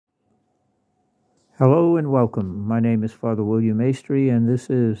Hello and welcome. My name is Father William Maestri, and this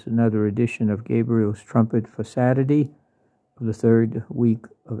is another edition of Gabriel's Trumpet for Saturday of the third week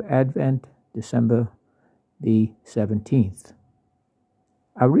of Advent, December the 17th.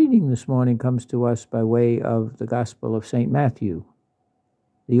 Our reading this morning comes to us by way of the Gospel of St. Matthew,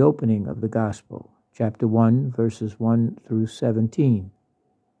 the opening of the Gospel, chapter 1, verses 1 through 17.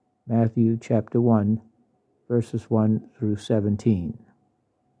 Matthew chapter 1, verses 1 through 17.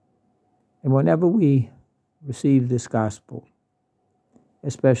 And whenever we receive this gospel,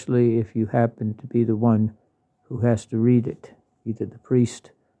 especially if you happen to be the one who has to read it, either the priest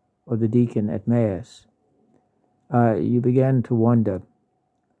or the deacon at Mass, you begin to wonder,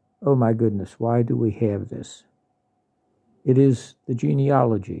 oh my goodness, why do we have this? It is the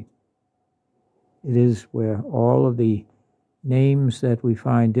genealogy. It is where all of the names that we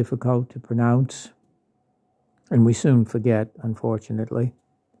find difficult to pronounce, and we soon forget, unfortunately,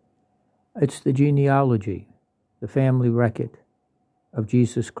 it's the genealogy, the family record of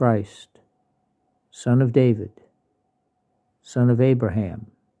Jesus Christ, son of David, son of Abraham,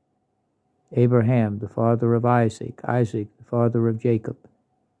 Abraham, the father of Isaac, Isaac, the father of Jacob,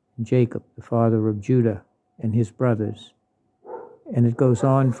 and Jacob, the father of Judah and his brothers. And it goes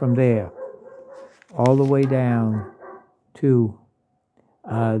on from there, all the way down to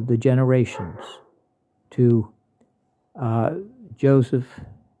the generations, to Joseph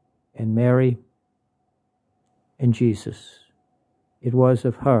and Mary and Jesus. It was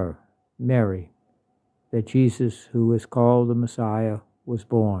of her, Mary, that Jesus, who is called the Messiah, was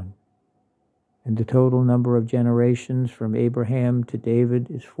born. And the total number of generations from Abraham to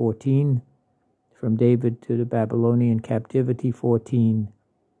David is 14, from David to the Babylonian captivity, 14,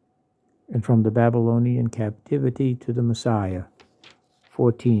 and from the Babylonian captivity to the Messiah,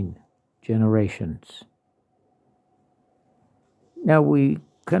 14 generations. Now we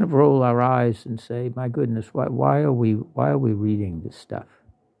kind of roll our eyes and say, my goodness, why are we reading this stuff?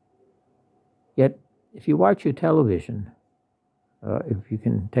 Yet, if you watch your television, if you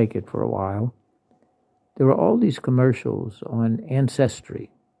can take it for a while, there are all these commercials on Ancestry,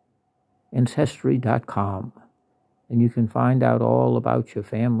 Ancestry.com, and you can find out all about your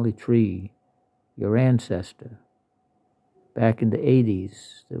family tree, your ancestor. Back in the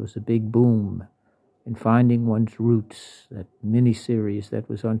 80s, there was a big boom in finding one's roots, that miniseries that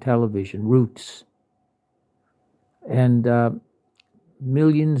was on television, Roots. And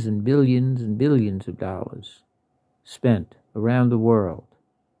millions and billions and billions of dollars spent around the world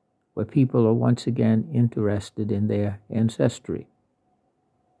where people are once again interested in their ancestry.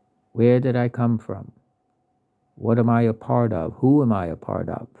 Where did I come from? What am I a part of? Who am I a part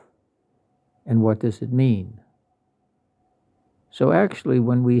of? And what does it mean? So actually,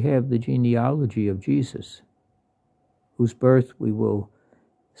 when we have the genealogy of Jesus, whose birth we will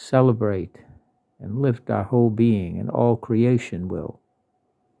celebrate and lift our whole being, and all creation will,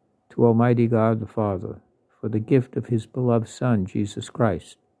 to Almighty God the Father, for the gift of His beloved Son, Jesus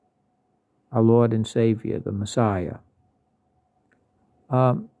Christ, our Lord and Savior, the Messiah,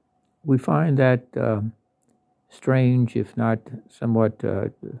 we find that strange, if not somewhat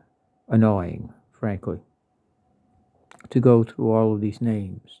annoying, frankly, to go through all of these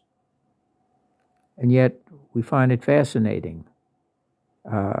names. And yet we find it fascinating.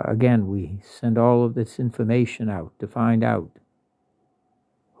 Again, we send all of this information out to find out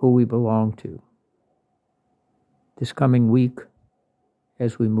who we belong to. This coming week,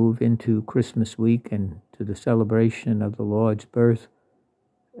 as we move into Christmas week and to the celebration of the Lord's birth,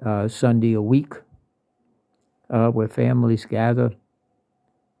 Sunday a week, where families gather,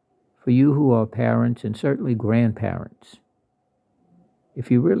 for you who are parents and certainly grandparents,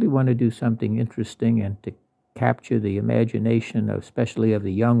 if you really want to do something interesting and to capture the imagination, especially of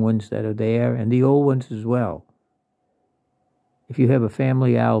the young ones that are there and the old ones as well, if you have a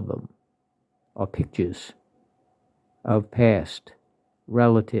family album or pictures of past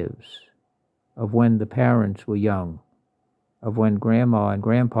relatives, of when the parents were young, of when grandma and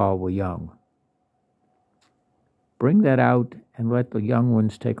grandpa were young, bring that out and let the young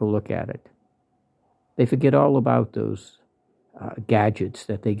ones take a look at it. They forget all about those gadgets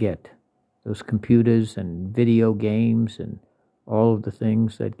that they get, those computers and video games and all of the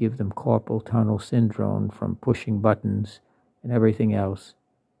things that give them carpal tunnel syndrome from pushing buttons and everything else.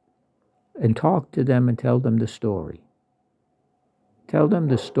 And talk to them and tell them the story. Tell them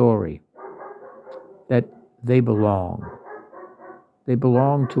the story that they belong. They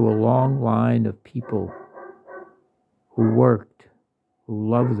belong to a long line of people who worked, who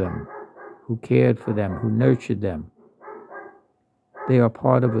loved them, who cared for them, who nurtured them. They are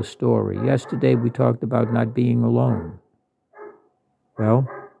part of a story. Yesterday we talked about not being alone. Well,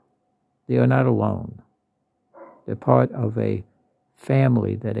 They are not alone. They're part of a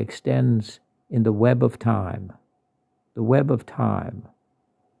family that extends in the web of time,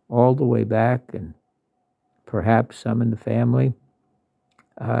 all the way back, and perhaps some in the family.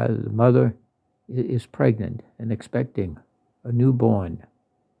 The mother is pregnant and expecting a newborn,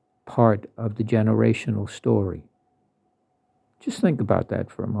 part of the generational story. Just think about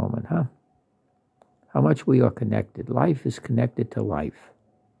that for a moment, huh? How much we are connected. Life is connected to life.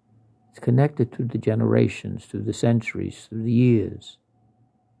 It's connected through the generations, through the centuries, through the years.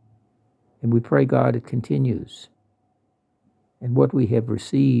 And we pray, God, it continues. And what we have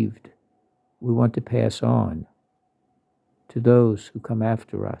received, we want to pass on to those who come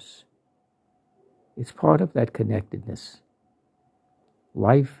after us. It's part of that connectedness.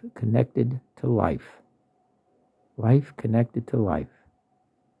 Life connected to life. Life connected to life.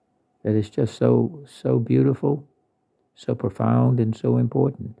 That is just so beautiful, so profound, and so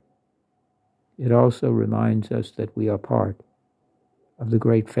important. It also reminds us that we are part of the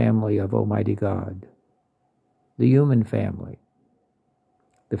great family of Almighty God, the human family,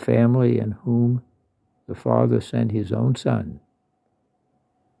 the family in whom the Father sent His own Son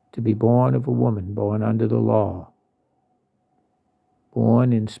to be born of a woman born under the law,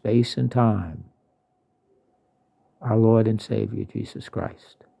 born in space and time, our Lord and Savior, Jesus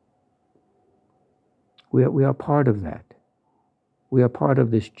Christ. We are part of that. We are part of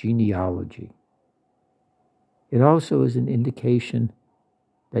this genealogy. It also is an indication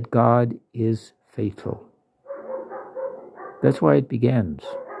that God is faithful. That's why it begins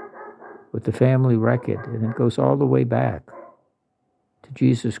with the family record, and it goes all the way back to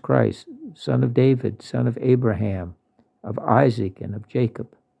Jesus Christ, son of David, son of Abraham, of Isaac, and of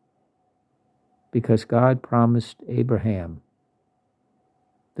Jacob. Because God promised Abraham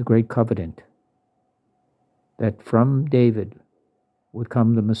the great covenant that from David would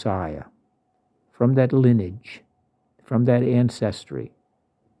come the Messiah, from that lineage, from that ancestry.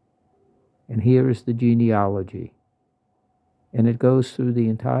 And here is the genealogy. And it goes through the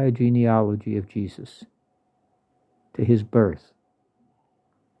entire genealogy of Jesus to His birth,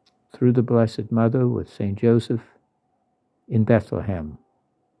 through the Blessed Mother with St. Joseph in Bethlehem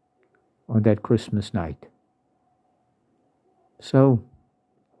on that Christmas night. So,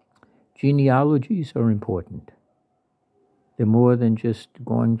 genealogies are important. They're more than just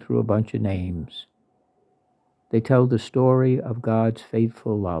going through a bunch of names. They tell the story of God's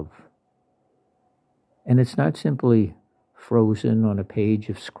faithful love. And it's not simply frozen on a page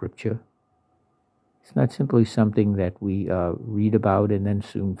of Scripture. It's not simply something that we read about and then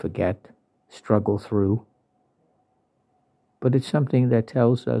soon forget, struggle through. But it's something that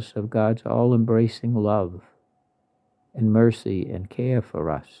tells us of God's all-embracing love and mercy and care for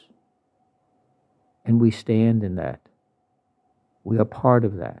us. And we stand in that. We are part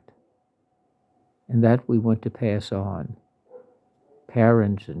of that. And that we want to pass on.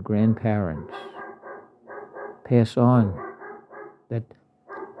 Parents and grandparents, pass on that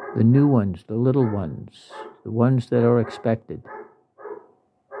the new ones, the little ones, the ones that are expected,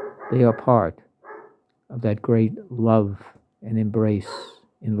 they are part of that great love and embrace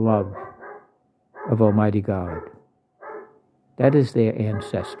in love of Almighty God. That is their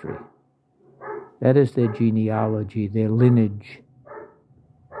ancestry. That is their genealogy, their lineage.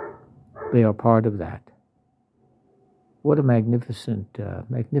 They are part of that. What a magnificent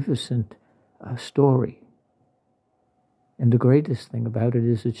story. And the greatest thing about it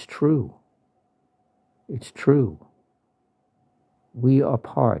is it's true. It's true. We are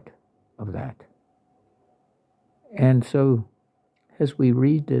part of that. And so, as we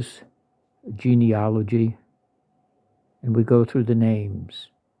read this genealogy and we go through the names,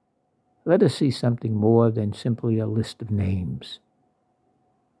 let us see something more than simply a list of names.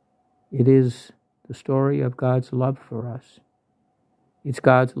 It is the story of God's love for us. It's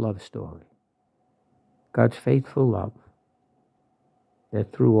God's love story. God's faithful love.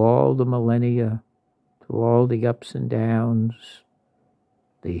 That through all the millennia, through all the ups and downs,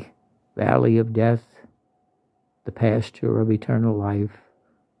 the valley of death, the pasture of eternal life,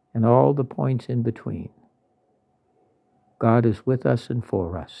 and all the points in between, God is with us and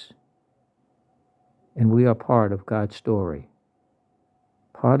for us. And we are part of God's story,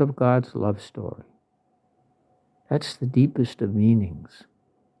 part of God's love story. That's the deepest of meanings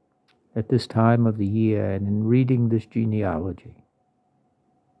at this time of the year and in reading this genealogy.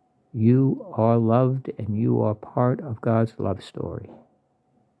 You are loved and you are part of God's love story.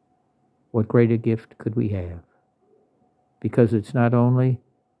 What greater gift could we have? Because it's not only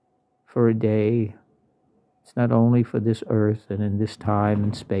for a day, it's not only for this earth and in this time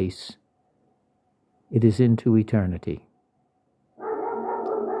and space, it is into eternity.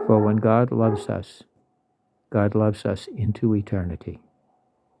 For when God loves us into eternity.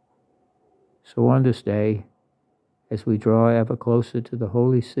 So on this day, as we draw ever closer to the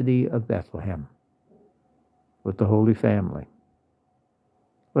holy city of Bethlehem with the Holy Family,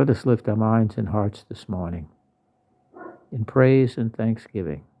 let us lift our minds and hearts this morning in praise and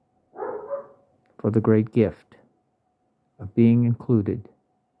thanksgiving for the great gift of being included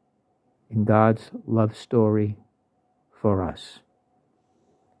in God's love story for us.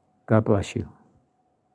 God bless you.